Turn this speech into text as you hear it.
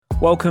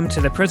Welcome to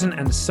the Present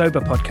and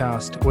Sober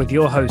podcast with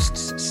your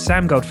hosts,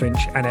 Sam Goldfinch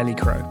and Ellie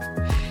Crow.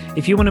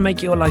 If you want to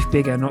make your life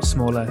bigger, not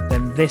smaller,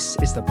 then this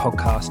is the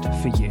podcast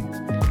for you.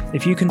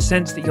 If you can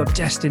sense that you're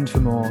destined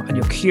for more and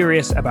you're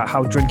curious about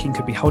how drinking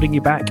could be holding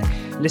you back,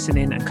 listen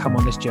in and come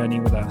on this journey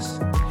with us.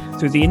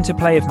 Through the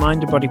interplay of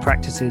mind and body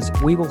practices,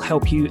 we will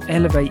help you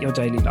elevate your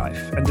daily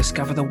life and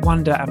discover the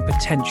wonder and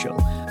potential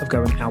of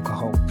going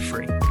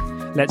alcohol-free.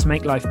 Let's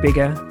make life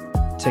bigger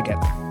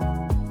together.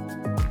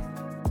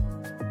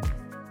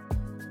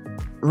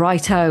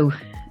 Righto,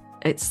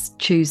 it's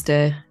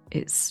Tuesday.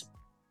 It's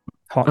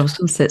hot. I was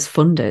going to say it's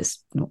fun days.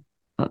 No,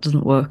 that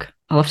doesn't work.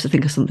 I'll have to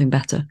think of something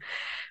better.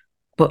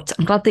 But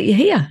I'm glad that you're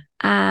here.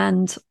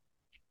 And is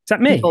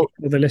that me or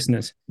the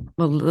listeners?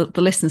 Well,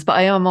 the listeners. But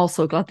I am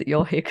also glad that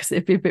you're here because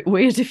it'd be a bit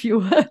weird if you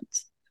weren't.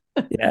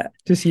 Yeah,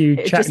 just you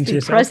It'd chatting just to be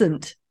yourself.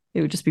 Present.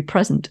 It would just be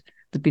present.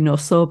 There'd be no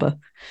sober.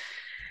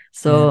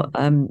 So,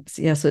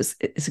 so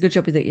it's a good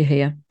job that you're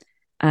here.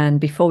 And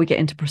before we get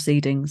into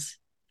proceedings,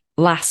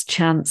 last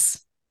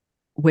chance.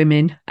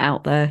 Women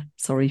out there,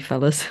 sorry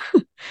fellas,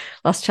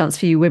 last chance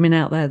for you women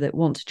out there that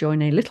want to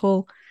join a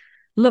little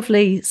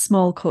lovely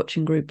small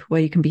coaching group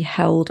where you can be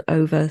held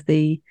over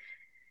the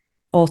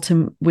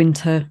autumn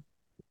winter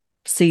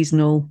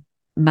seasonal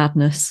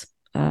madness.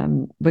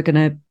 We're going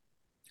to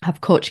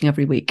have coaching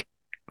every week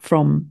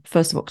from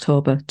 1st of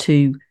October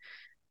to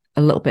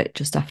a little bit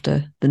just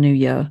after the new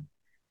year,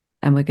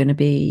 and we're going to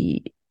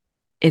be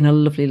in a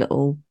lovely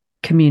little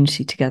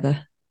community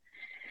together,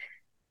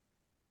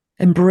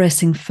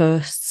 embracing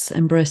firsts,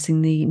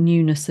 embracing the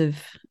newness of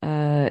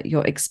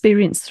your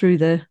experience through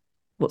the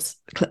what's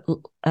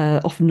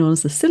often known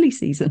as the silly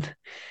season.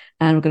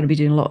 And we're going to be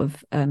doing a lot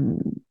of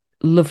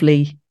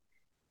lovely,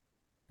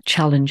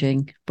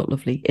 challenging, but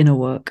lovely inner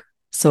work.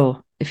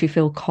 So if you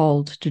feel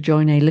called to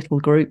join a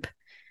little group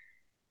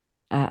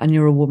and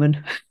you're a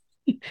woman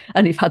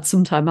and you've had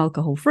some time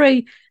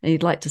alcohol-free and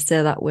you'd like to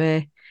stay that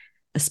way,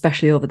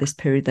 especially over this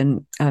period,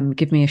 then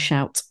give me a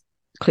shout.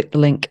 Click the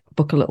link,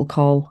 book a little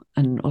call,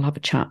 and we'll have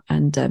a chat,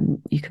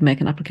 and you can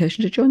make an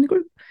application to join the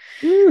group.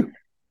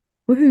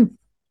 Woohoo!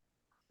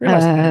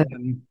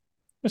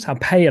 That's how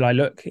pale I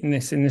look in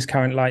this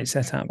current light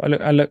setup.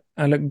 I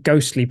look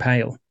ghostly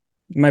pale.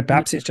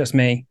 Perhaps it's just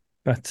me,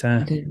 but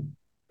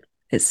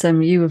it's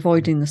you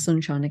avoiding the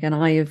sunshine again.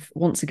 I have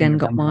once again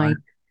got my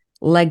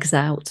legs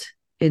out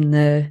in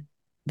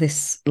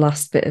this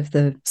last bit of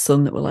the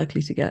sun that we're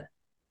likely to get.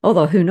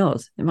 Although who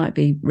knows, it might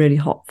be really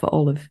hot for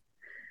all of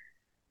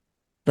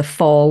the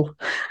fall,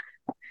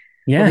 or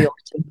the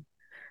autumn.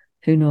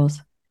 Who knows?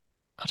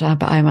 God,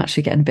 but I'm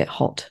actually getting a bit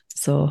hot.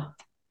 So,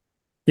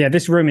 yeah,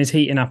 this room is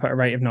heating up at a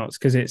rate of knots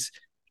because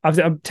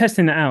I'm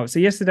testing it out. So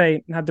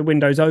yesterday I had the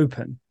windows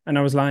open, and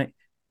I was like,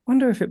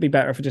 wonder if it'd be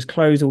better if I just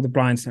close all the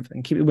blinds and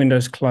everything, keep the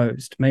windows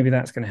closed. Maybe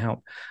that's going to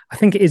help. I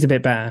think it is a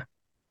bit better,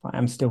 but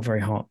I'm still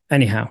very hot.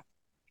 Anyhow,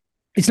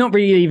 it's not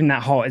really even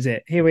that hot, is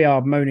it? Here we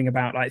are moaning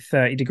about like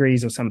 30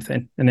 degrees or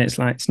something, and it's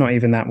not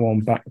even that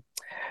warm. But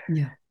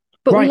yeah.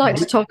 But we like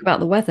to talk about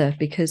the weather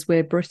because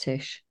we're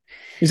British.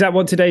 Is that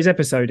what today's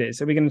episode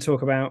is? Are we going to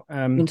talk about... we're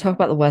going to talk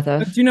about the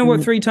weather. Do you know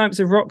what 3 types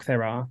of rock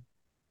there are?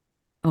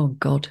 Oh,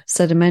 God.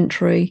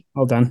 Sedimentary.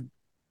 Hold done.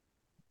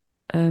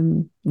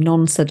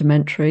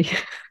 Non-sedimentary.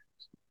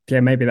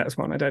 Yeah, maybe that's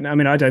one. I don't know. I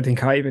mean, I don't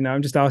think I even know.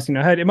 I'm just asking.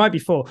 I heard it might be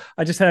 4.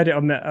 I just heard it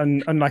on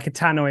like a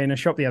tannoy in a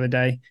shop the other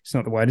day. It's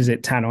not the word, is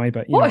it? Tannoy,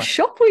 but what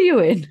shop were you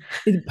in?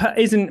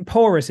 Isn't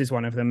porous is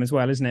one of them as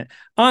well, isn't it?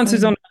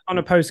 Answers on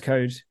a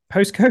postcard,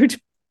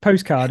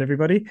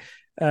 everybody.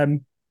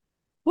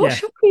 What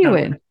shop were you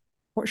in?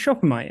 What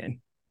shop am I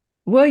in?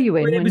 Were you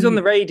in? It was on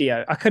the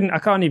radio. I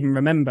can't even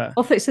remember.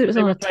 I thought it was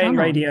on a playing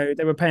radio.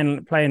 They were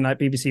playing like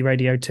BBC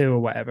Radio 2 or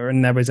whatever,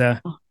 and there was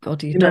a... Oh,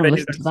 God, you don't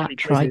listen to that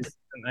tribe.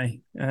 Don't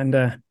they?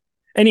 And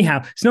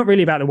anyhow, it's not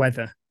really about the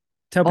weather.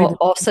 Tell people...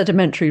 or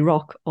sedimentary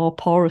rock or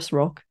porous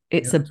rock.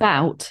 It's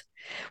about...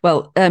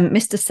 Well,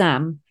 Mr.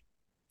 Sam,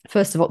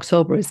 1st of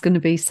October, is going to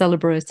be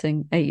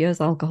celebrating 8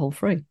 years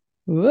alcohol-free.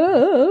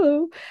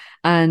 Whoa!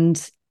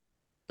 And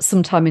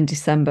sometime in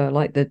December,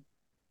 like the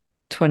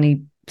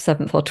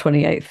 27th or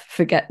 28th,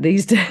 forget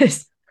these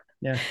days.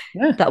 Yeah.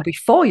 That'll be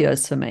 4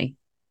 years for me.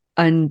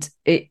 And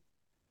it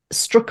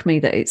struck me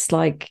that it's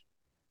like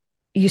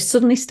you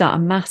suddenly start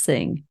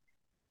amassing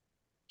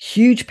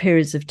huge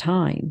periods of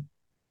time.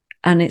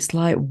 And it's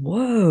like,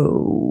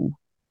 whoa.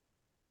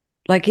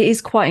 Like, it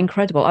is quite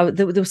incredible.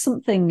 There was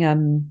something,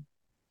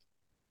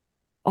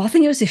 I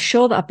think it was a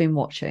show that I've been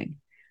watching.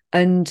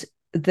 And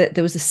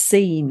there was a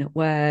scene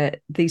where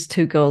these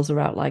 2 girls are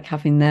out like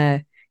having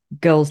their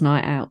girls'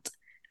 night out,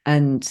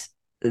 and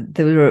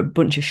there were a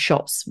bunch of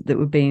shots that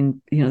were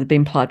being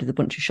plied with a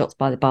bunch of shots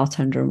by the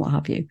bartender and what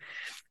have you.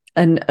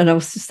 And I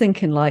was just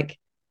thinking, like,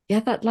 yeah,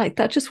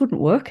 that just wouldn't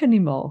work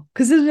anymore,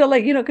 because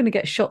like you're not going to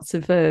get shots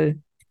of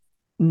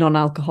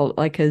non-alcohol,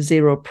 like a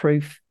 0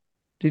 proof.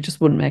 It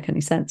just wouldn't make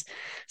any sense.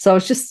 So I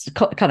was just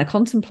kind of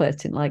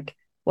contemplating, like,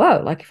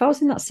 wow, like if I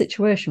was in that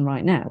situation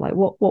right now, like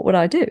what would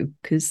I do?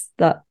 Because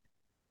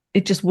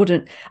it just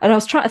wouldn't. And I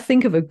was trying to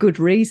think of a good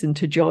reason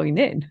to join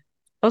in.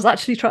 I was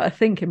actually trying to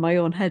think in my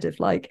own head of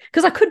like,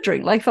 because I could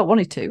drink, like if I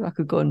wanted to, I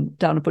could go and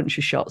down a bunch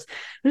of shots.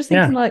 I was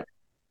thinking like,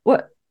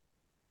 what,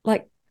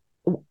 like,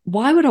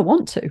 why would I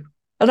want to?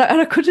 And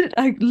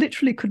I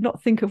literally could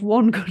not think of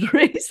one good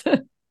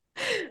reason.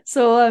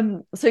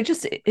 So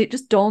it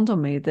just dawned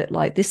on me that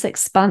like this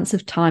expanse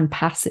of time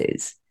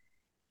passes,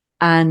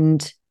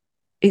 and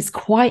it's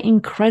quite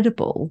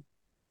incredible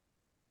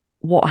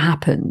what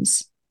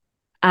happens.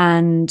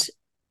 And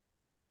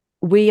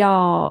we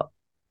are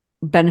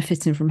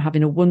benefiting from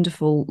having a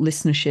wonderful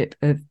listenership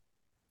of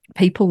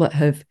people that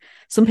have,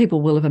 some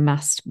people will have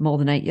amassed more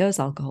than 8 years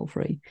alcohol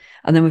free.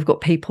 And then we've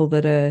got people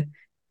that are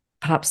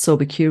perhaps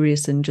sober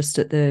curious and just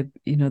at the,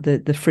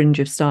 the fringe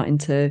of starting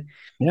to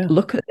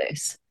look at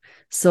this.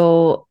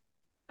 So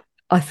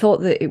I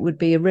thought that it would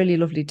be a really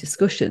lovely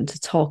discussion to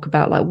talk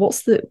about like,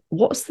 what's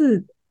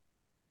the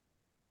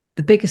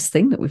biggest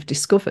thing that we've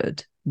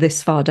discovered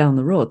this far down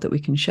the road that we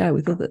can share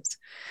with others.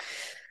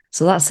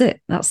 So that's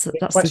it. That's the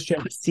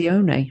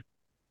questione.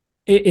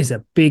 It is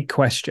a big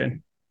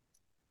question.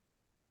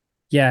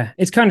 Yeah,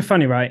 it's kind of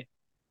funny, right?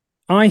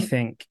 I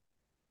think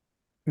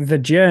the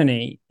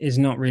journey is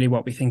not really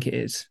what we think it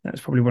is.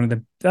 That's probably one of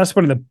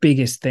the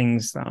biggest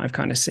things that I've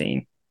kind of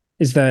seen,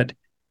 is that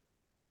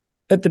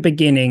at the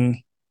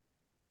beginning,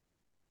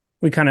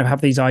 we kind of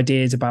have these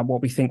ideas about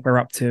what we think we're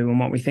up to and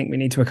what we think we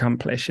need to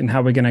accomplish and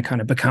how we're going to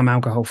kind of become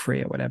alcohol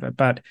free or whatever.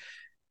 But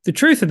the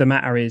truth of the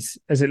matter is,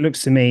 as it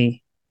looks to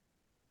me,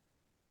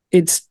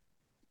 it's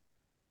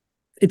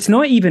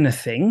not even a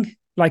thing.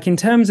 Like, in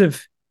terms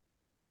of,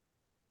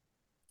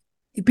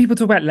 people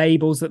talk about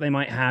labels that they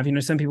might have,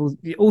 some people,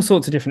 all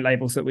sorts of different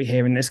labels that we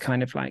hear in this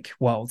kind of like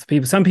world.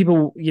 Some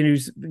people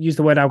use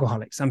the word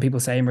alcoholic. Some people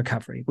say in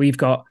recovery. We've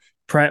got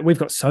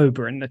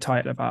sober in the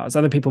title of ours.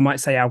 Other people might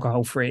say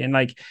alcohol free. And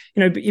like,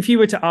 if you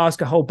were to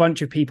ask a whole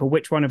bunch of people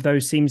which one of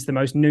those seems the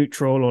most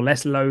neutral or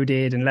less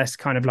loaded and less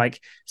kind of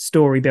like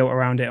story built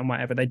around it and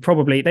whatever,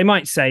 they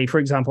might say, for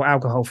example,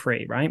 alcohol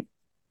free, right?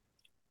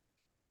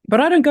 But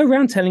I don't go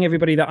around telling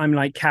everybody that I'm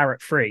like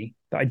carrot free,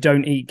 that I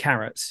don't eat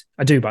carrots.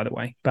 I do, by the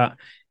way. But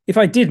if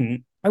I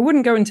didn't, I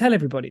wouldn't go and tell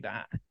everybody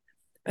that.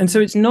 And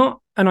so it's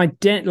not an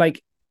ident,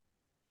 like,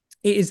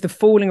 it is the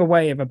falling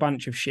away of a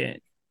bunch of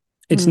shit.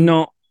 It's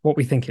not what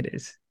we think it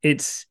is.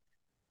 It's,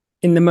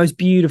 in the most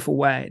beautiful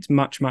way, it's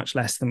much, much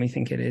less than we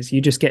think it is.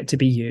 You just get to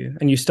be you,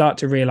 and you start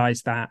to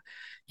realize that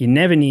you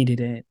never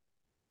needed it.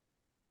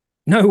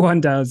 No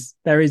one does.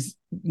 There is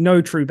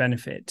no true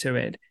benefit to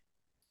it.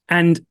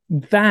 And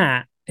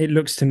that, it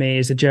looks to me,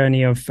 is a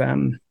journey of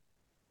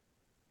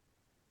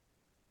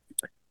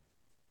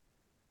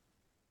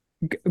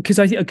because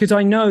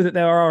I know that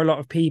there are a lot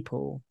of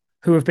people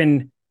who have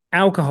been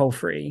alcohol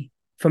free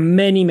for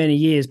many, many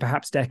years,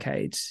 perhaps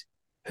decades,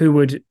 who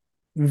would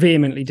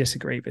vehemently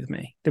disagree with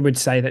me. They would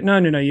say that no,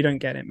 you don't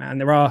get it, man.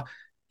 There are,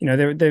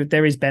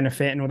 there is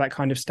benefit and all that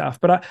kind of stuff.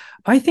 But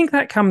I think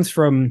that comes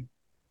from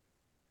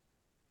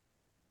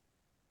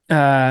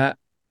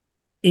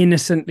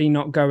innocently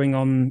not going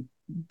on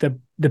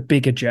the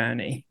bigger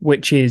journey,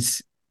 which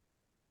is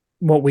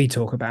what we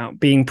talk about,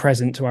 being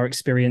present to our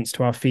experience,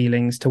 to our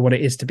feelings, to what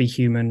it is to be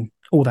human,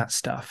 all that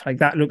stuff. Like,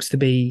 that looks to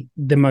be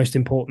the most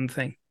important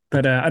thing.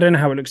 But I don't know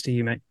how it looks to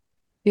you, mate.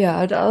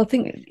 Yeah, I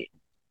think,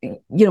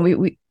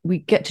 we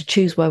get to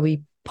choose where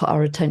we put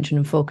our attention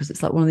and focus.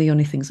 It's like one of the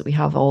only things that we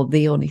have, or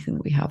the only thing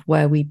that we have,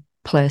 where we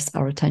place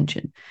our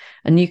attention.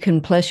 And you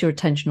can place your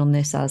attention on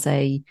this as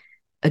a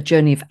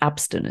journey of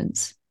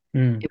abstinence,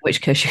 in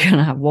which case you're going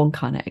to have one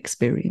kind of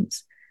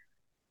experience.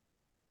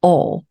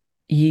 Or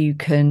you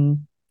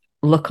can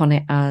look on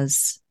it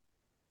as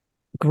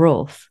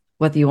growth,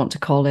 whether you want to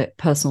call it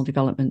personal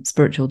development,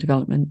 spiritual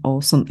development,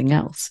 or something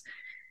else,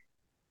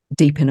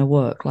 deep inner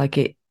work.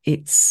 Like,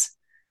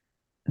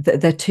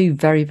 they're two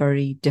very,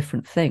 very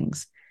different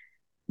things.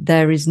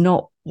 There is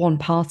not one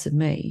part of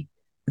me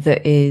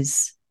that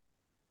is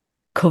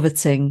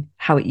coveting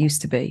how it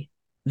used to be,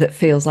 that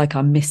feels like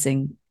I'm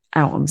missing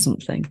out on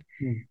something.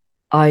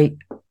 I've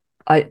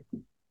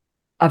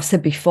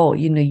said before,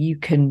 you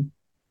can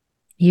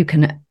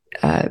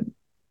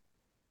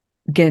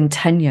gain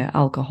tenure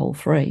alcohol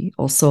free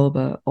or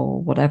sober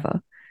or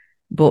whatever,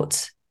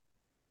 but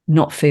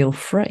not feel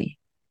free.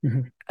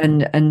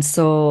 And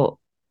so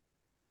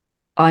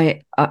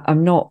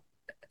I'm not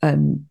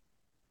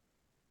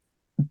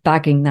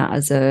bagging that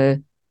as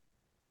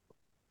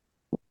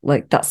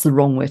that's the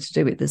wrong way to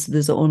do it.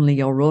 There's only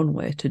your own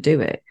way to do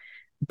it.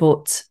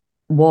 But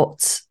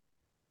what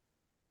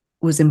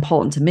was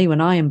important to me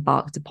when I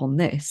embarked upon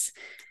this,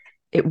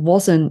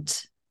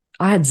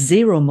 I had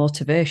zero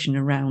motivation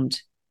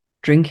around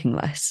drinking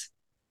less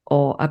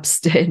or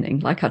abstaining.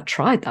 Like, I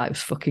tried that. It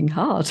was fucking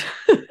hard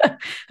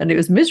and it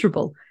was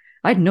miserable.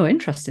 I had no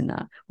interest in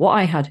that. What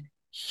I had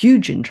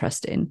huge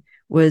interest in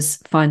was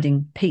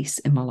finding peace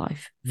in my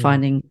life,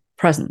 finding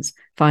presence,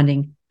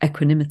 finding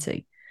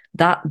equanimity.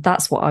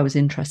 That's what I was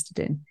interested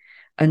in.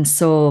 And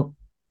so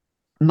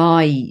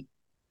my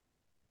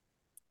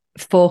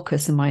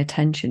focus and my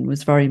attention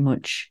was very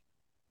much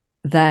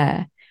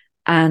there.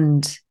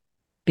 And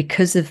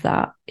because of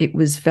that, it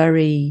was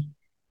very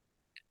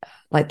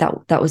like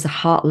that was a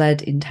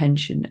heart-led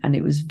intention, and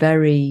it was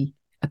very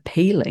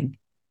appealing.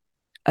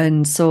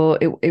 And so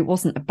it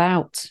wasn't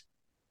about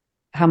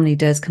how many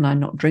days can I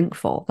not drink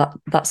for.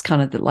 That's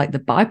kind of like the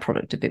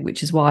byproduct of it,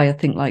 which is why I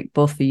think, like,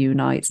 both for you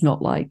and I, it's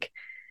not like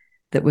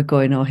that we're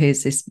going, oh,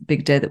 here's this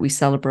big day that we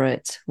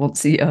celebrate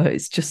once a year.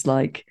 It's just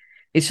like,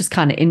 it's just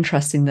kind of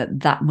interesting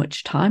that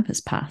much time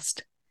has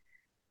passed.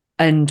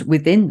 And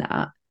within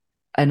that,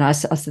 and I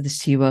said this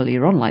to you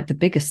earlier on, like, the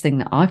biggest thing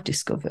that I've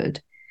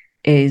discovered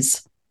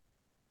is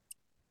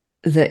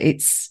that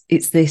it's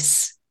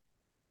this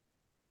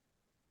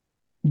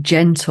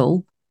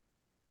gentle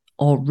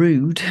or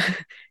rude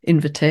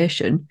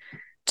invitation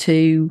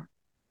to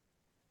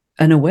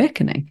an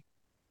awakening.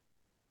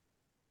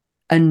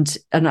 And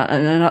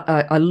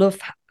I love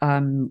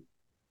how,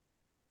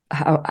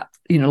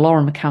 you know,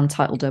 Laura McCann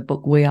titled her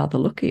book "We Are the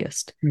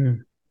Luckiest."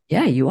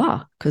 Yeah, you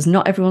are, because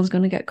not everyone's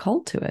going to get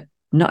called to it.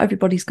 Not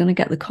everybody's going to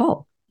get the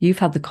call. You've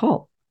had the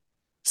call.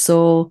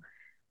 So,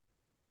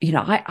 you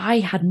know, I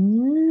had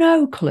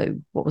no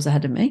clue what was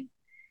ahead of me.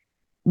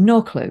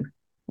 No clue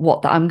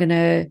that I'm going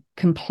to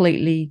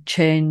completely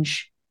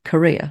change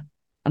career,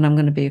 and I'm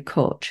going to be a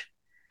coach,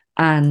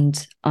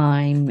 and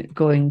I'm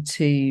going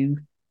to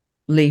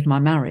leave my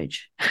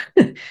marriage.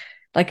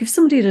 Like, if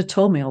somebody had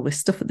told me all this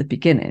stuff at the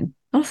beginning,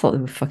 I thought they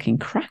were fucking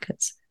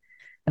crackers.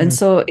 And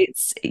so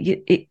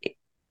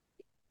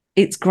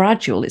it's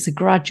gradual. It's a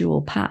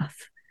gradual path,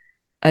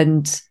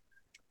 and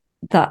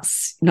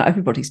that's not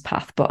everybody's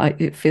path, but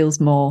it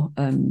feels more.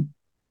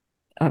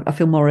 I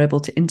feel more able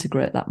to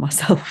integrate that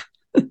myself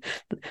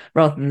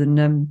rather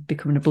than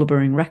becoming a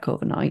blubbering wreck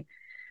overnight.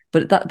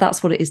 But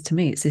that's what it is to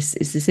me. It's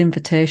this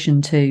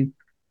invitation to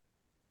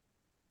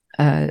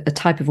a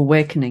type of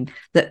awakening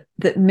that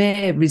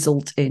may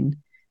result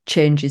in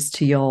changes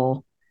to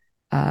your.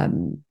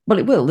 Well,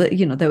 it will.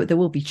 You know, there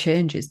will be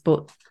changes,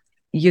 but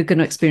you're going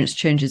to experience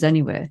changes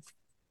anyway.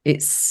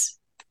 It's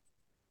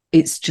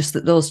just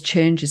that those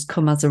changes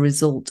come as a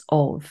result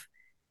of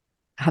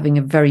having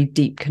a very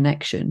deep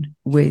connection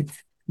with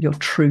your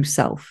true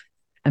self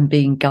and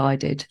being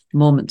guided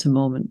moment to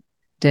moment,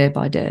 day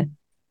by day.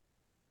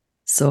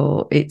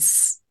 So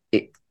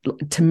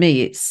to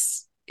me,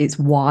 it's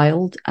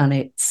wild, and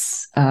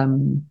it's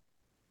the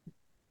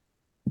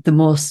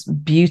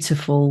most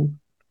beautiful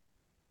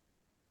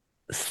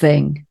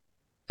thing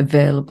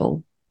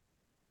available,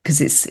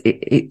 because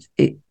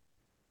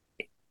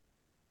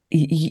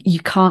you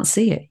can't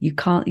see it, you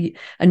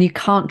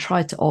can't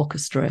try to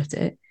orchestrate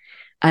it.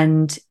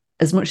 And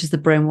as much as the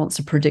brain wants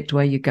to predict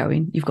where you're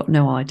going, you've got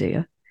no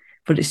idea.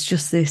 But it's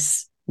just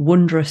this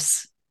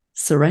wondrous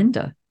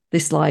surrender,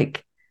 this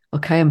like,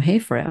 okay, I'm here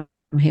for it,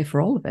 I'm here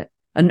for all of it.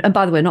 And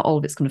by the way, not all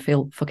of it's going to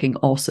feel fucking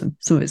awesome.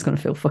 Some of it's going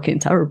to feel fucking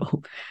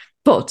terrible.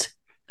 But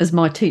as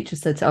my teacher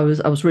said, I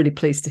was really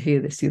pleased to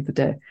hear this the other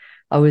day.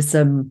 I was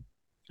been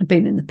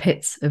in the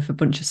pits of a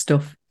bunch of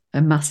stuff,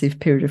 a massive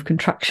period of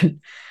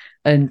contraction.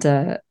 And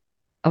I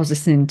was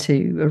listening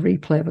to a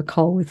replay of a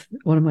call with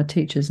one of my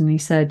teachers, and he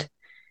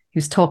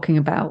was talking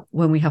about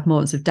when we have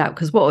moments of doubt,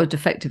 because what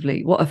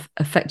effectively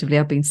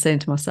I've been saying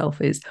to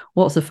myself is,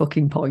 what's the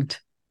fucking point?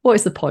 What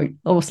is the point?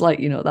 Almost like,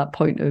 you know, that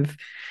point of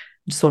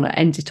just want to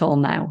end it all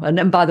now.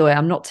 And by the way,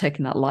 I'm not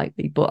taking that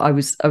lightly, but I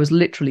was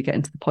literally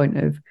getting to the point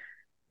of,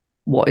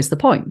 what is the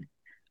point?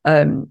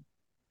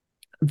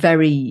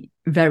 Very,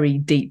 very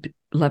deep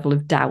level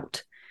of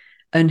doubt.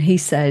 And he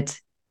said,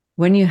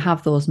 when you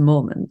have those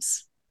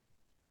moments,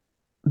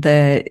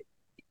 that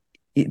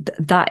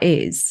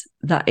is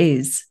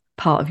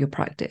part of your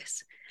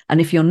practice.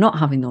 And if you're not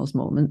having those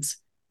moments,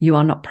 you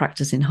are not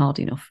practicing hard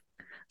enough.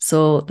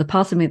 So the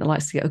part of me that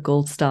likes to get a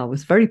gold star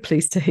was very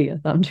pleased to hear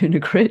that I'm doing a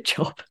great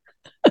job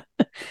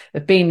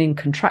of being in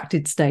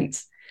contracted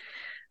states.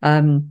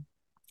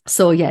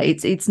 So yeah,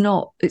 it's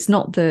not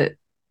that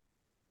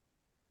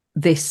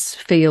this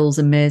feels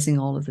amazing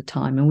all of the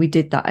time. And we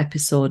did that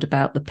episode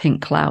about the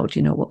pink cloud.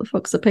 You know, what the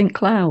fuck's a pink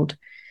cloud?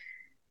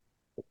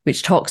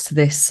 Which talks to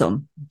this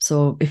some.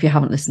 So if you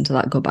haven't listened to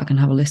that, go back and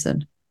have a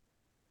listen.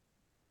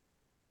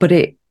 But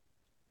I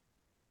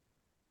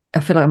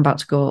feel like I'm about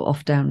to go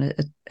off down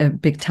a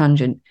big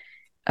tangent.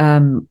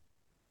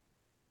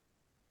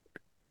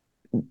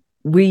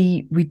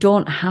 We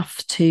don't have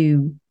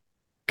to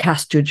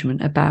cast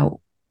judgment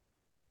about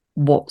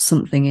what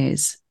something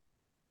is.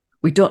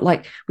 We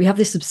have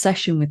this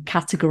obsession with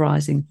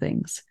categorizing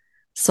things,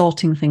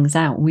 sorting things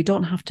out. We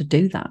don't have to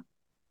do that.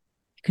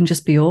 You can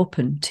just be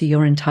open to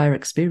your entire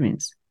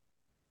experience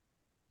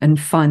and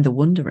find the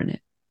wonder in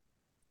it.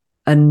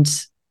 And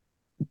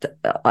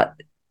I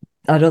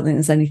don't think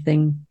there's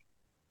anything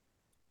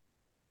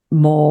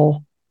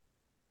more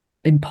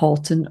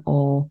important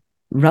or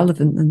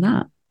relevant than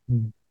that.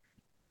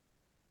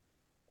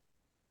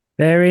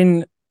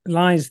 Therein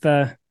lies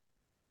the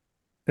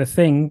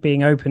thing,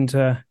 being open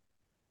to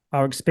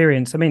our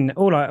experience. I mean,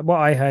 what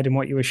I heard in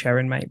what you were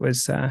sharing, mate,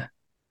 was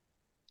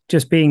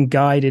just being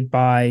guided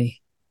by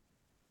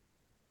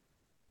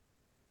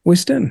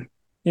wisdom,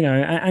 you know,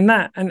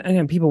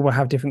 and people will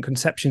have different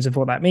conceptions of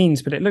what that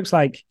means, but it looks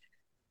like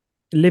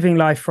living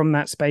life from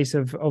that space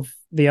of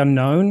the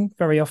unknown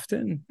very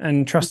often,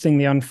 and trusting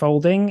the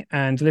unfolding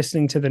and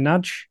listening to the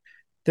nudge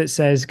that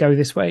says, go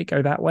this way,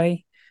 go that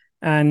way.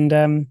 And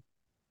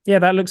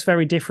that looks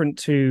very different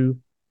to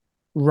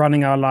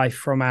running our life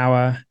from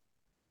our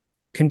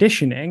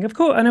conditioning, of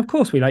course. And of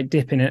course we like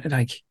dip in it,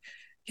 like,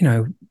 you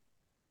know,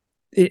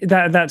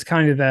 that's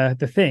kind of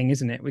the thing,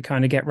 isn't it? We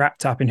kind of get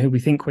wrapped up in who we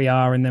think we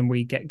are, and then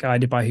we get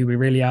guided by who we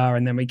really are,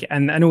 and then we get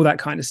and all that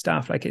kind of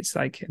stuff. Like, it's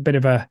like a bit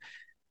of a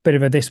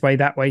this way,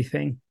 that way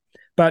thing.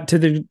 But to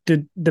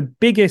the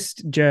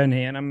biggest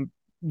journey, and I'm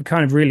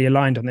kind of really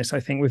aligned on this, I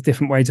think, with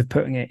different ways of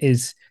putting it,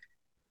 is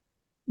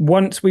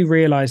once we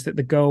realize that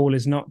the goal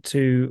is not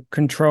to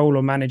control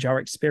or manage our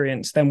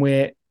experience, then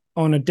we're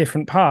on a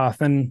different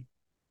path. And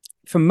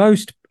for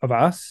most of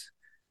us,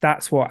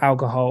 that's what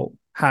alcohol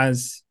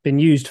has been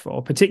used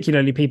for,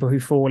 particularly people who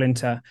fall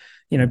into,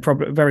 you know,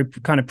 very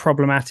kind of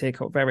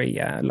problematic or very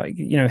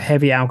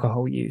heavy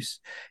alcohol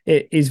use.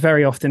 It is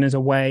very often as a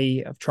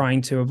way of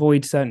trying to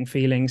avoid certain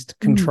feelings, to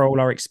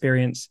control our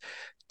experience,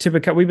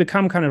 we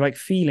become kind of like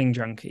feeling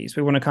junkies.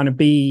 We want to kind of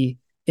be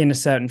in a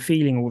certain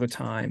feeling all the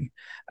time.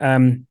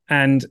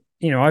 And,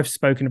 you know, I've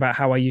spoken about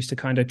how I used to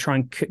kind of try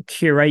and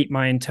curate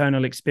my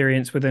internal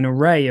experience with an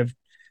array of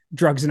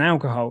drugs and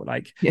alcohol,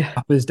 like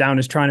uppers,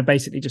 downers, trying to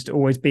basically just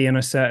always be in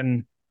a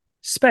certain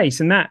space.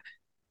 And that,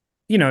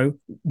 you know,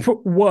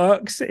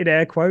 works in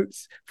air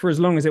quotes for as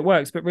long as it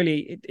works, but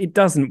really it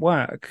doesn't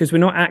work, because we're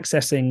not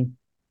accessing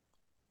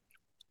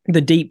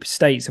the deep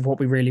states of what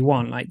we really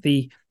want, like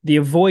the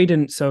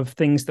avoidance of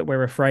things that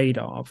we're afraid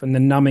of and the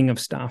numbing of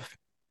stuff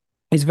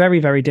is very,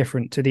 very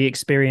different to the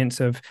experience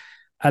of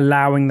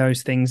allowing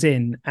those things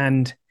in.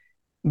 And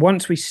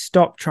once we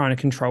stop trying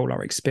to control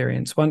our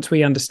experience, once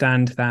we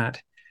understand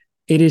that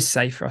it is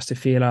safe for us to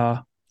feel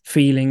our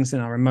feelings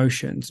and our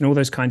emotions and all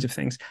those kinds of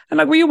things. And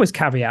like, we always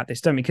caveat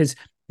this, don't we? Because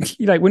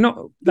like, we're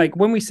not like,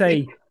 when we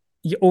say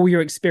all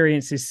your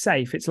experience is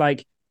safe, it's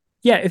like,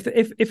 yeah,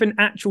 if an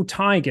actual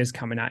tiger's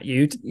coming at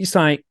you, it's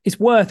like, it's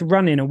worth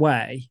running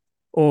away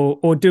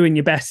or doing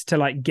your best to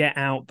like get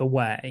out the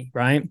way,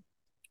 right?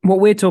 What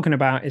we're talking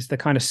about is the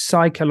kind of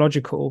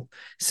psychological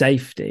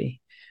safety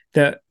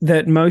that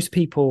most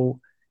people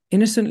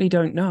innocently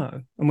don't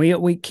know. And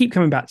we keep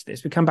coming back to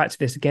this. We come back to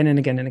this again and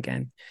again and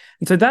again.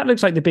 And so that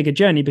looks like the bigger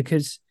journey,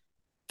 because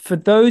for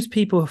those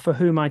people for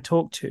whom I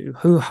talk to,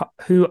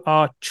 who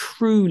are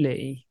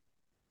truly,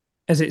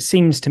 as it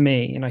seems to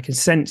me, and I can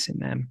sense in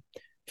them,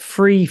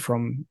 free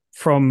from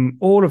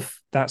all of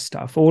that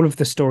stuff, all of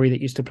the story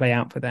that used to play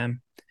out for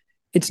them,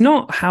 it's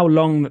not how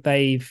long that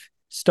they've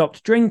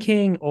stopped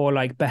drinking or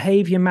like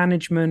behavior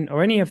management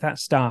or any of that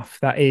stuff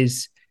that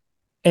is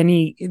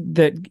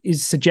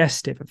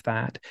suggestive of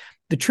that.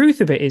 The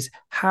truth of it is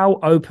how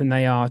open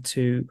they are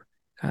to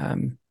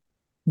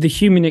the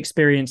human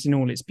experience in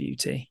all its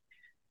beauty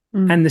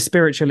and the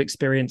spiritual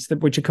experience,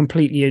 which are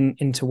completely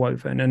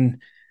interwoven.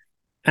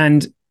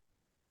 And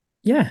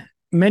yeah,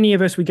 many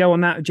of us, we go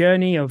on that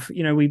journey of,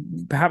 you know, we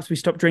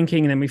stop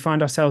drinking and then we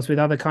find ourselves with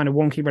other kind of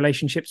wonky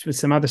relationships with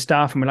some other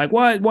stuff, and we're like,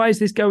 why is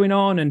this going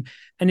on? And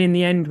in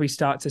the end, we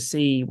start to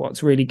see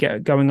what's really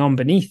going on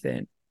beneath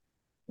it.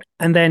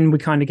 And then we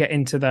kind of get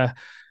into the,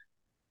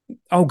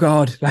 oh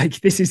God, like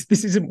this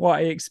isn't what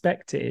I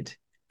expected.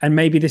 And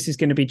maybe this is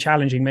going to be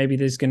challenging. Maybe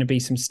there's going to be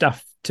some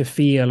stuff to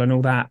feel and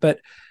all that, but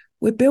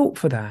we're built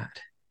for that.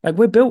 Like,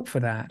 we're built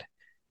for that.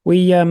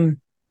 We're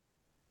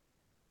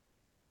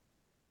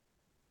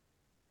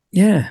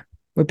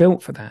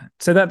built for that.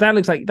 So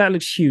that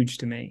looks huge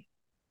to me.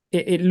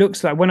 It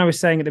looks like, when I was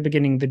saying at the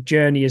beginning, the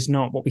journey is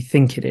not what we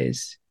think it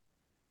is.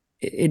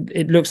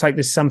 It looks like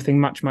there's something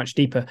much, much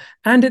deeper.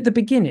 And at the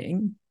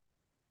beginning,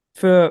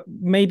 for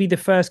maybe the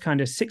first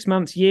kind of 6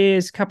 months,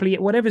 years, couple of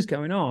years, whatever's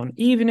going on,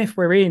 even if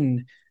we're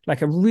in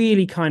like a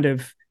really kind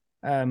of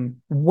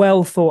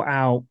well thought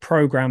out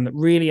program that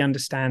really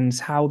understands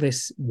how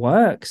this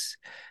works,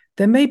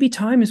 there may be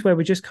times where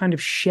we're just kind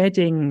of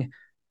shedding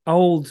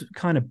old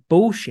kind of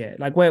bullshit,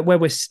 like where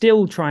we're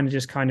still trying to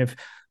just kind of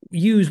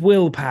use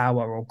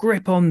willpower or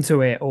grip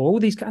onto it or all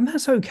these, and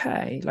that's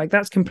okay. Like,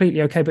 that's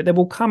completely okay. But there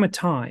will come a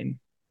time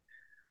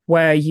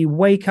where you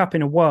wake up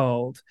in a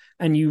world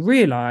and you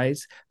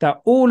realize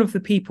that all of the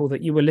people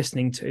that you were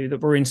listening to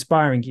that were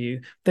inspiring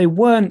you, they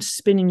weren't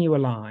spinning you a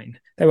line.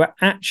 They were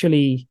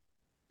actually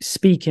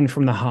speaking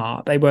from the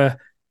heart. They were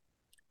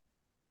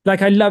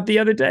like, I love the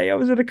other day, I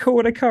was on a call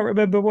and I can't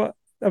remember what,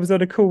 I was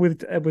on a call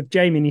with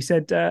Jamie, and he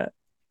said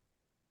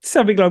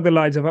something along the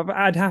lines of,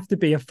 I'd have to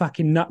be a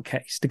fucking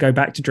nutcase to go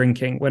back to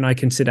drinking when I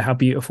consider how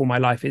beautiful my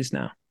life is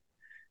now.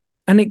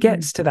 And it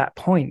gets to that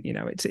point, you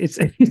know,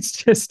 it's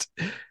just,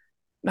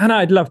 and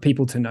I'd love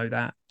people to know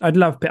that. I'd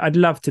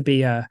love to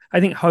be I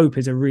think hope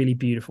is a really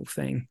beautiful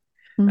thing.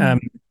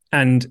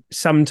 And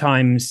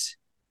sometimes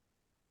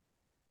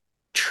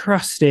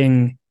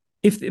trusting,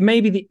 if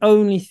maybe the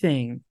only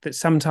thing that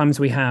sometimes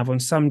we have on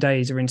some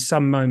days or in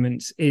some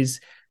moments is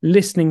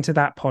listening to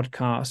that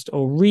podcast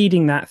or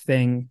reading that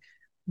thing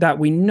that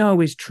we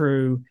know is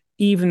true,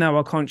 even though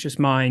our conscious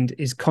mind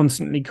is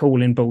constantly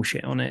calling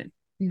bullshit on it,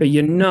 but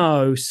you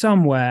know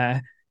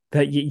somewhere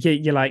that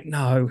you're like,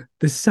 no,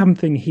 there's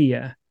something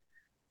here.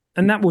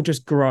 And that will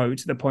just grow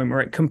to the point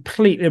where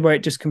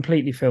it just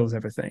completely fills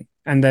everything.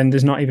 And then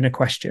there's not even a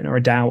question or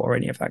a doubt or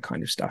any of that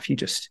kind of stuff. You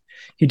just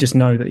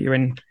know that you're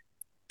in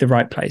the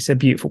right place, a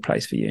beautiful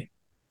place for you.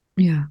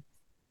 Yeah.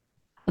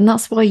 And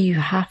that's why you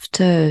have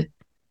to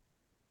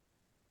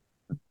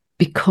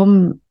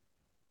become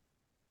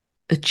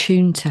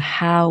attuned to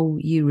how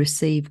you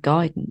receive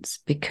guidance,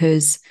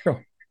 because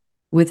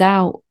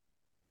without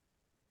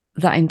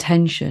that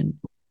intention,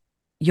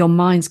 your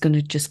mind's going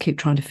to just keep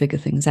trying to figure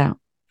things out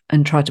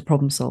and try to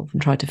problem solve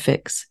and try to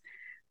fix.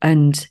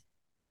 And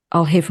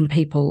I'll hear from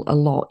people a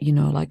lot,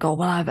 like, oh,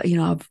 well,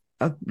 I've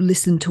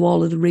listened to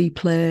all of the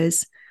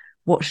replays,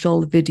 watched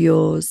all the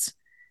videos.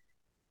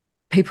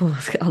 I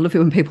love it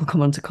when people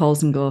come onto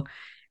calls and go,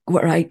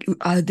 right,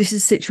 this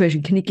is a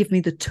situation. Can you give me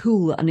the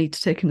tool that I need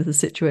to take into the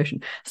situation?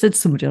 I said to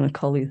somebody on a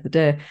call the other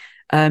day,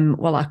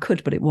 well, I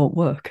could, but it won't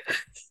work.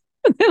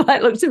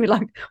 They looked at me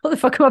like, what the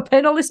fuck am I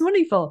paying all this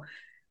money for?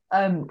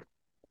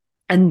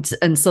 And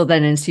so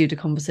then ensued a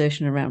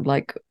conversation around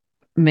like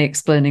me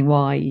explaining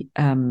why,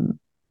 that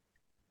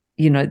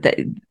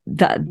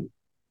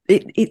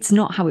it's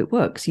not how it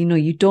works.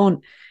 You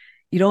don't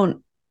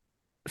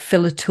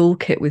fill a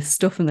toolkit with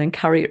stuff and then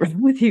carry it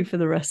around with you for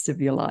the rest of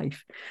your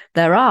life.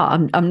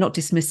 I'm not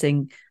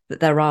dismissing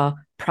that there are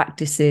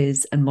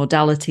practices and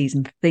modalities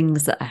and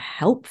things that are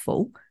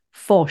helpful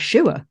for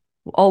sure.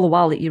 All the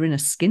while that you're in a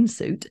skin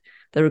suit,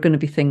 there are going to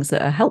be things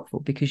that are helpful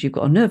because you've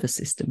got a nervous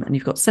system and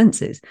you've got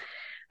senses.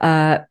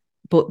 But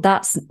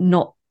that's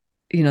not,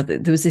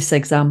 there was this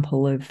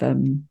example of,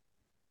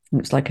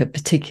 it's like a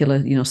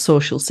particular,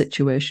 social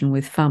situation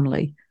with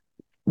family,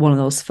 one of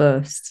those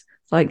firsts.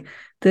 Like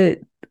the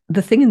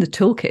thing in the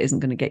toolkit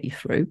isn't going to get you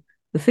through.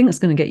 The thing that's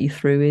going to get you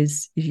through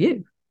is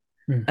you.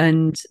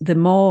 And the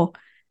more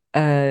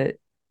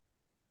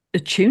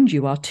attuned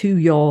you are to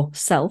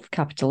yourself,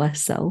 capital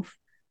S self,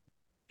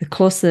 the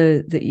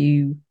closer that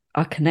you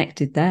are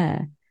connected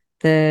there,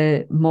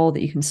 the more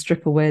that you can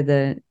strip away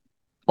the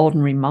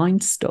ordinary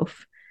mind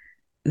stuff,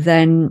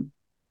 then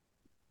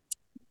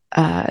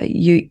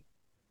you've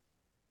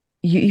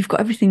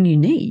got everything you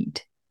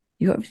need.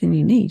 You've got everything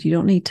you need. You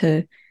don't need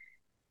to,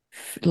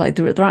 like,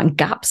 there aren't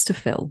gaps to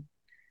fill.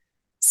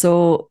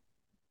 So,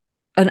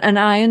 and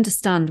I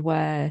understand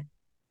where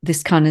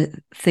this kind of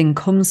thing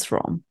comes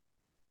from,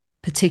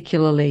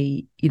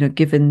 particularly,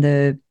 given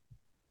the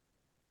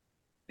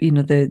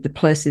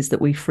places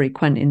that we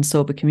frequent in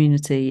sober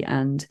community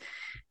and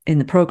in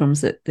the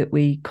programs that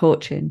we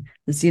coach in.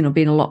 There's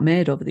been a lot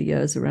made over the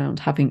years around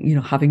having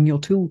your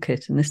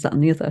toolkit and this, that,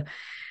 and the other.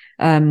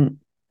 I'm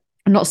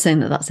not saying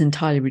that that's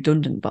entirely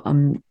redundant, but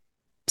I'm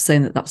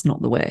saying that that's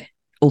not the way.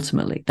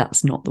 Ultimately,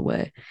 that's not the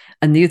way.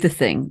 And the other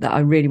thing that I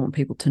really want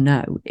people to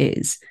know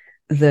is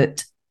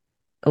that,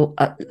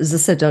 as I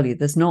said earlier,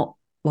 there's not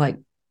like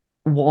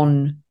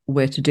one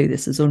way to do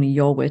this. There's only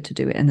your way to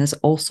do it. And there's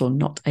also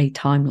not a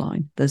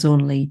timeline. There's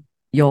only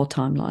your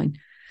timeline.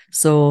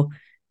 So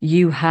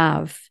you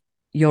have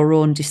your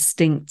own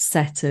distinct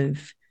set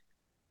of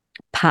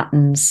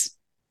patterns,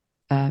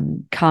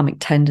 karmic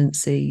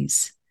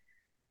tendencies.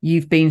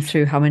 You've been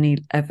through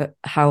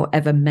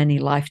however many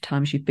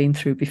lifetimes you've been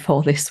through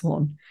before this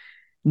one.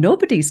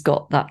 Nobody's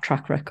got that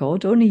track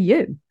record, only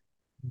you.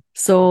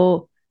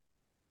 So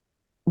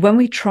when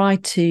we try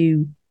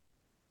to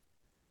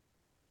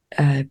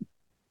have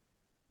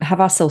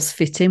ourselves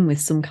fit in with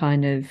some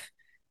kind of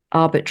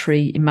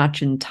arbitrary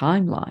imagined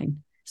timeline,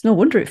 it's no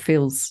wonder it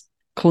feels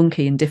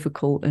clunky and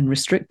difficult and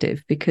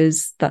restrictive,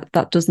 because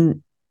that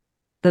doesn't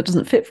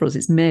fit for us.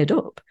 It's made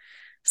up.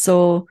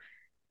 So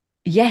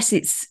yes,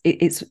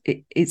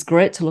 it's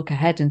great to look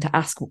ahead and to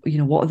ask,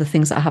 what are the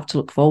things that I have to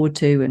look forward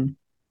to,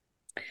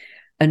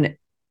 and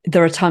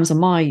there are times on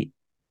my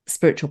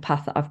spiritual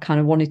path that I've kind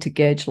of wanted to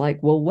gauge, like,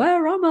 well,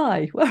 where am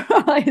I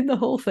in the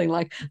whole thing?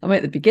 Like, am I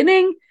at the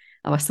beginning?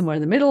 Am I somewhere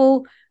in the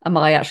middle? Am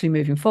I actually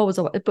moving forwards?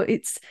 But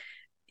it's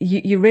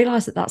you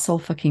realize that that's all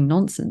fucking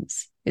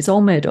nonsense. It's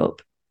all made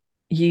up.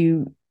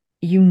 You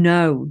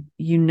know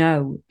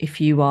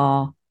if you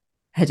are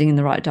heading in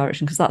the right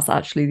direction, because that's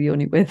actually the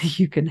only way that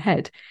you can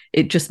head.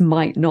 It just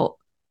might not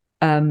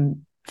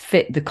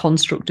fit the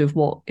construct of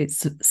what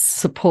it's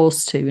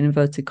supposed to, in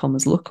inverted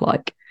commas, look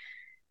like.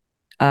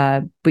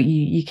 But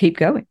you keep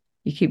going.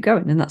 You keep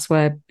going. And that's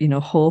where,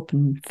 hope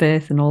and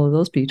faith and all of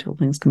those beautiful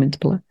things come into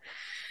play.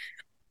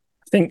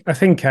 I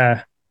think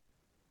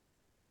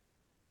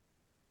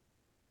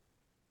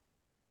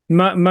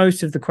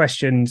most of the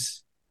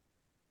questions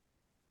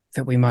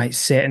that we might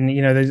sit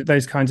and,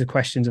 those kinds of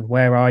questions of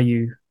where are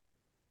you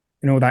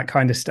and all that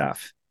kind of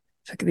stuff.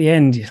 It's like at the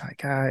end, you're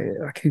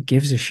like, who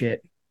gives a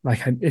shit?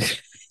 Like,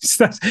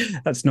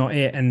 that's not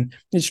it. And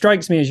it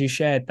strikes me as you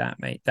shared that,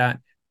 mate, that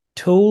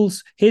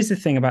tools, here's the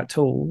thing about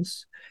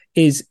tools,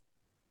 is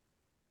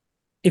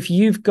if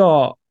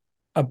you're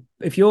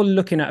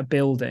looking at a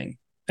building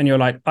and you're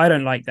like, I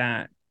don't like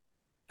that,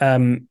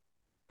 and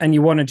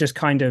you want to just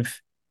kind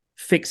of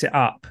fix it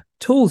up,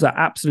 tools are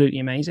absolutely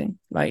amazing.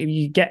 Like, if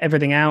you get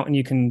everything out and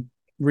you can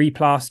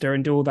replaster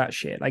and do all that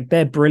shit. Like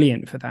they're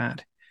brilliant for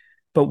that.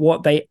 But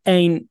what they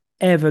ain't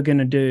ever going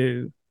to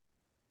do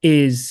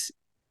is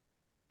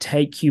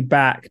take you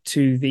back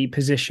to the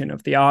position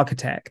of the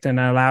architect and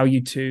allow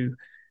you to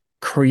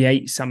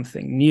create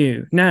something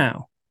new.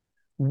 Now,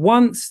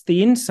 once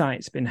the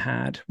insight's been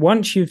had,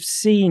 once you've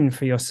seen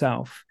for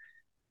yourself,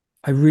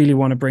 I really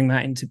want to bring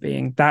that into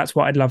being. That's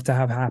what I'd love to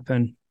have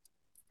happen.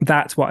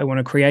 That's what I want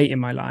to create in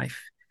my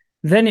life.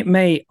 Then it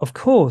may, of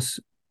course,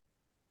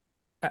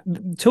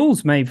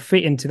 tools may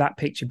fit into that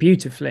picture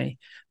beautifully.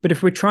 But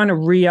if we're trying to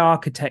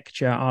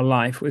re-architecture our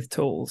life with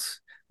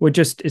tools,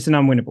 it's an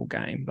unwinnable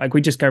game. Like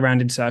we just go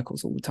around in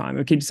circles all the time.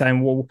 We keep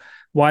saying, well,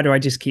 why do I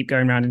just keep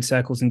going around in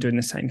circles and doing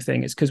the same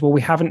thing? It's because, well,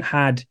 we haven't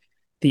had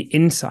the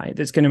insight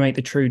that's going to make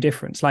the true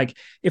difference. Like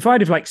if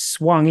I'd have like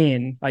swung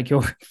in like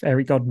your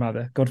fairy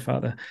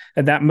godfather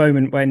at that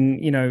moment when,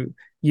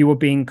 you were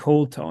being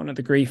called on at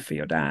the grief for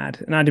your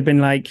dad. And I'd have been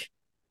like,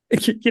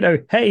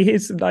 hey,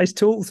 here's some nice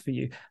tools for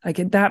you. Like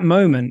at that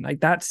moment, like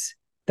that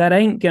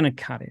ain't going to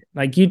cut it.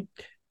 Like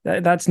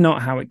that's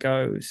not how it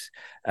goes.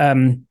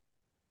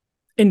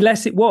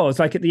 Unless it was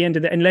like at the end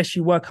of it, unless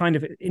you were kind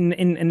of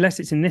unless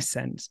it's in this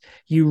sense,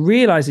 you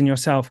realize in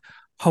yourself,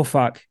 oh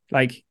fuck,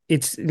 like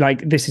it's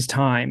like, this is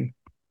time.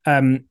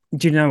 Do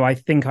you know, I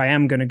think I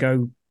am going to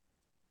go,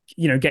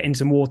 get in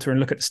some water and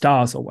look at the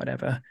stars or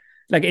whatever.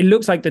 Like it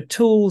looks like the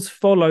tools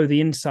follow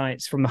the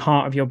insights from the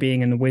heart of your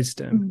being and the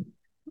wisdom.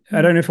 Mm-hmm.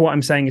 I don't know if what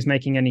I'm saying is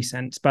making any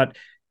sense, but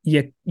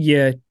if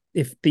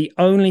the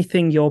only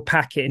thing you're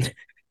packing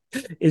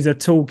is a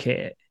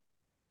toolkit,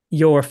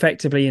 you're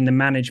effectively in the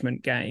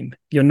management game.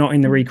 You're not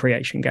in the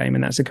recreation game,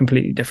 and that's a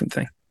completely different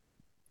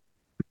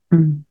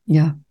thing.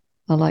 Yeah,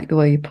 I like the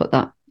way you put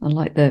that. I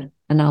like the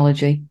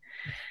analogy.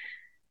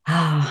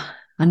 I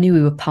knew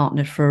we were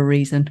partnered for a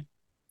reason.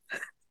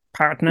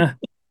 Partner?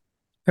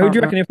 Who do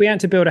you reckon, if we had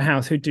to build a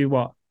house, who'd do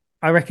what?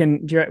 I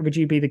reckon, would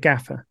you be the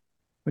gaffer?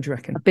 What do you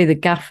reckon? I'd be the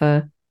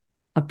gaffer.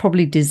 I'd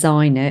probably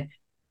design it.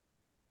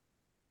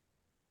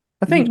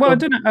 I don't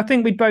know. I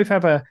think we'd both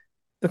have a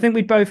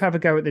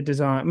go at the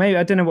design. Maybe,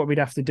 I don't know what we'd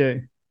have to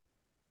do.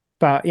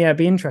 But yeah, it'd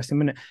be interesting,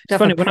 wouldn't it? It's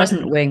funny, a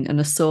present wing and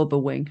a sober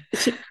wing.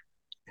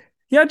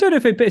 Yeah, I don't know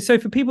if so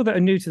for people that are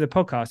new to the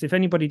podcast, if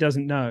anybody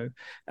doesn't know,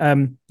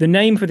 the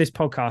name for this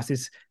podcast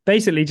is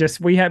basically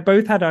just, we have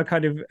both had our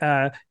kind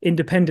of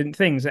independent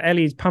things.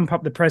 Ellie's Pump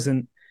Up the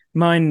Present,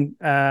 mine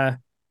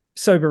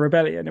Sober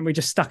Rebellion, and we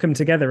just stuck them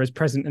together as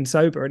present and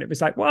sober. And it was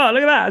like, wow,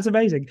 look at that. That's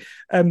amazing.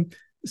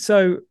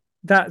 So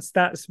that's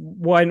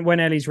when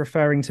Ellie's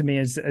referring to me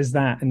as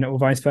that, and or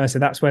vice versa,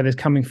 that's where there's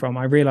coming from.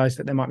 I realized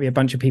that there might be a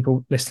bunch of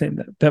people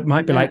listening that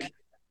might be like,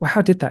 well,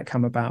 how did that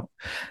come about?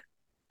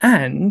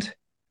 And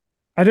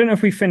I don't know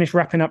if we finished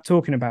wrapping up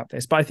talking about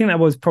this, but I think that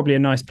was probably a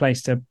nice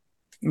place to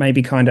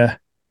maybe kind of,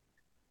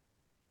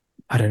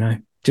 I don't know,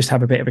 just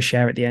have a bit of a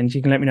share at the end.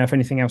 You can let me know if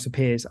anything else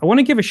appears. I want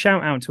to give a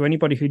shout out to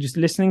anybody who just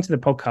listening to the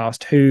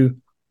podcast who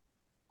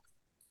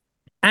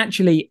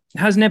actually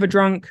has never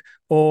drunk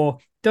or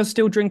does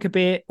still drink a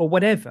bit or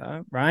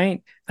whatever,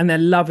 right? And they're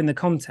loving the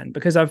content,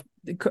 because a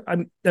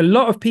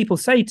lot of people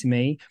say to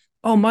me,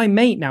 oh, my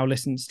mate now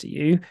listens to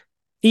you,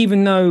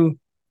 even though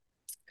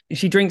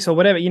she drinks or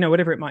whatever,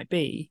 whatever it might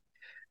be.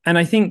 And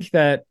I think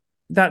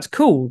that's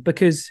cool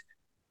because,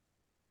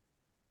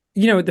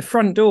 at the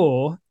front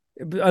door,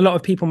 a lot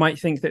of people might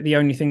think that the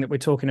only thing that we're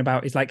talking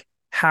about is like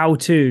how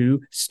to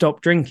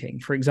stop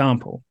drinking, for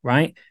example,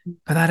 right?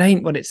 But that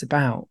ain't what it's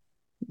about.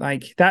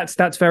 Like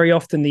that's very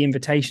often the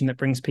invitation that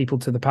brings people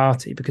to the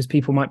party, because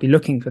people might be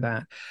looking for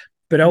that.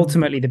 But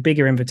ultimately, the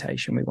bigger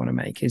invitation we want to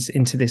make is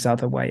into this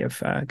other way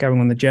of going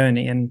on the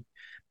journey. And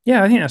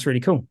yeah, I think that's really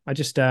cool.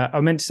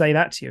 I meant to say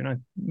that to you,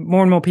 and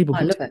more and more people.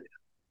 I love it.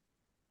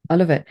 I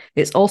love it.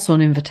 It's also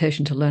an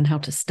invitation to learn how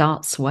to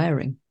start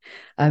swearing.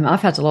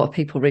 I've had a lot of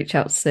people reach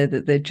out to say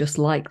that they just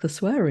like the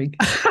swearing.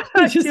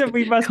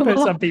 We must put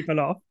some people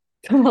off.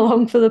 Come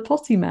along for the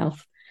potty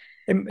mouth.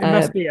 It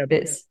must be a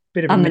bit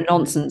of the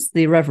nonsense,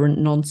 the irreverent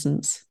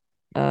nonsense.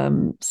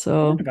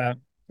 So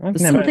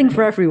there's something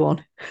for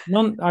everyone.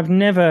 I've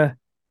never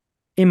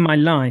in my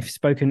life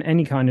spoken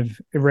any kind of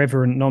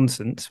irreverent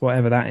nonsense,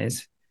 whatever that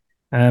is.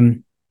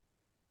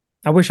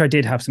 I wish I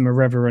did have some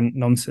irreverent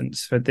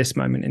nonsense for this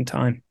moment in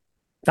time.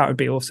 That would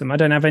be awesome. I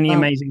don't have any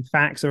amazing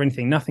facts or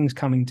anything. Nothing's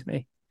coming to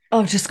me.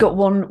 I've just got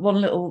one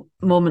little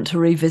moment to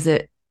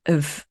revisit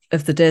of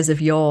the days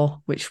of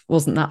yore, which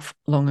wasn't that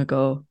long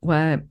ago,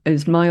 where it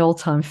was my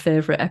all-time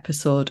favorite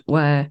episode,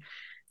 where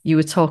you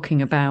were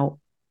talking about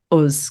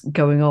us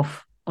going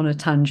off on a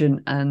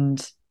tangent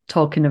and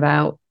talking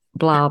about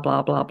blah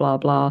blah blah blah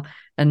blah,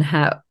 and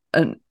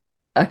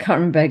I can't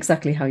remember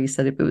exactly how you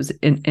said it, but it was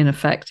in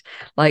effect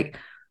like,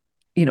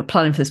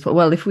 planning for this, but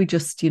well, if we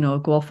just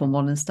go off on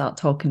one and start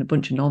talking a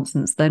bunch of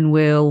nonsense, then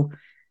we'll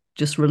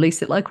just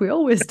release it like we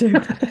always do.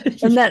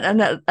 and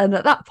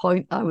at that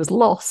point I was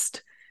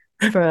lost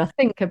for I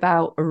think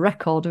about a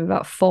record of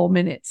about 4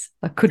 minutes.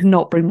 I could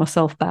not bring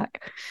myself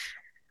back.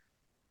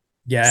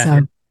 Yeah.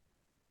 So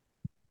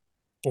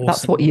awesome.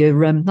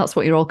 That's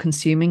what you're all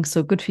consuming.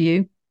 So good for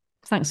you.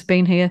 Thanks for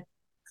being here.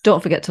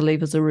 don't forget to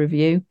leave us a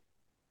review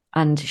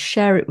and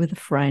share it with a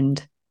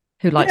friend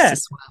who likes to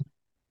swear.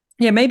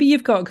 Yeah, maybe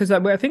you've got, because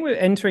I think we're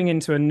entering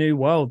into a new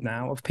world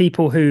now of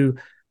people who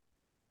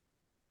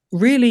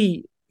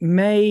really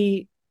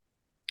may,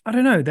 I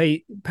don't know,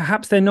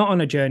 perhaps they're not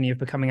on a journey of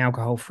becoming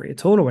alcohol free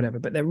at all or whatever,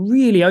 but they're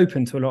really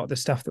open to a lot of the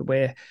stuff that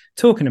we're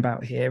talking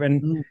about here.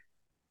 And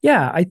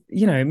yeah,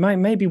 it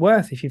may be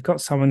worth, if you've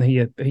got someone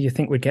who you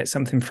think would get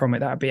something from it,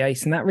 that'd be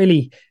ace. And that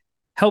really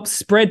helps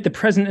spread the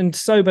present and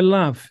sober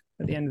love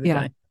at the end of the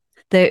day.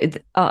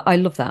 I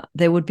love that.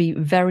 They would be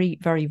very,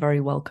 very, very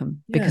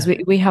welcome because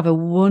we have a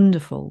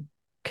wonderful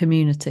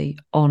community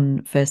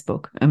on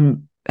Facebook.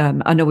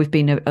 I know we've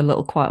been a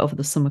little quiet over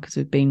the summer because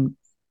we've been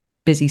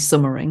busy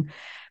summering,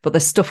 but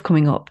there's stuff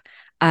coming up,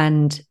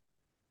 and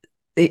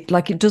it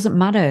doesn't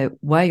matter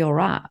where you're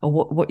at or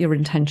what your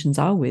intentions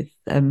are with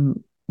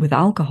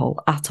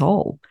alcohol at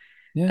all.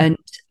 Yeah. And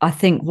I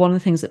think one of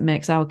the things that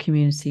makes our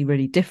community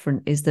really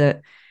different is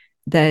that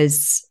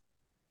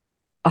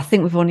I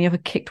think we've only ever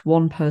kicked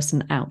one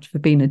person out for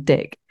being a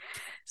dick.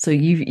 So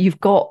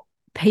you've got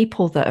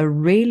people that are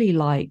really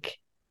like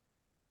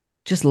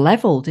just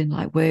leveled in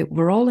like,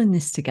 we're all in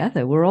this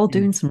together. We're all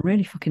doing some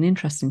really fucking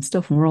interesting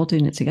stuff and we're all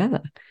doing it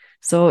together.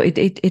 So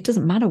it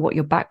doesn't matter what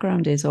your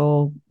background is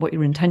or what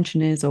your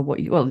intention is or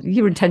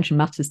your intention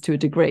matters to a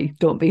degree.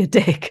 Don't be a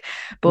dick.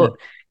 But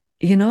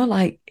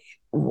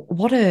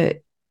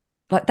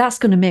that's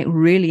going to make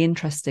really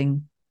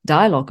interesting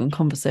dialogue and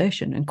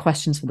conversation and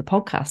questions for the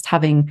podcast,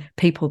 having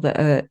people that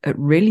are at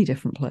really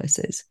different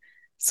places.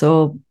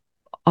 So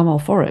I'm all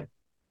for it.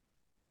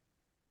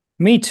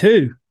 Me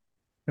too.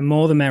 The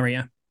more the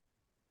merrier.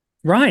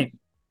 Right.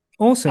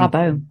 Awesome.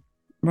 Bravo.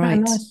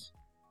 Right.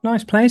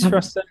 Nice place for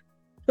us to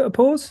put a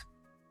pause.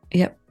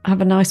 Yep.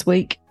 Have a nice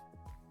week.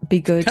 Be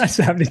good. That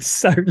sounded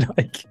so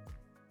like,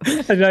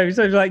 I don't know, it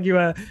sounds like you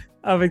were,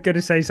 I was going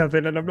to say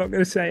something and I'm not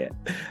going to say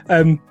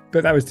it.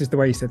 But that was just the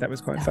way you said that was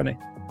quite funny.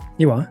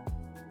 You are.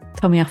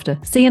 Tell me after.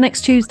 See you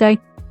next Tuesday.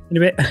 In a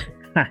bit.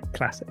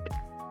 Classic.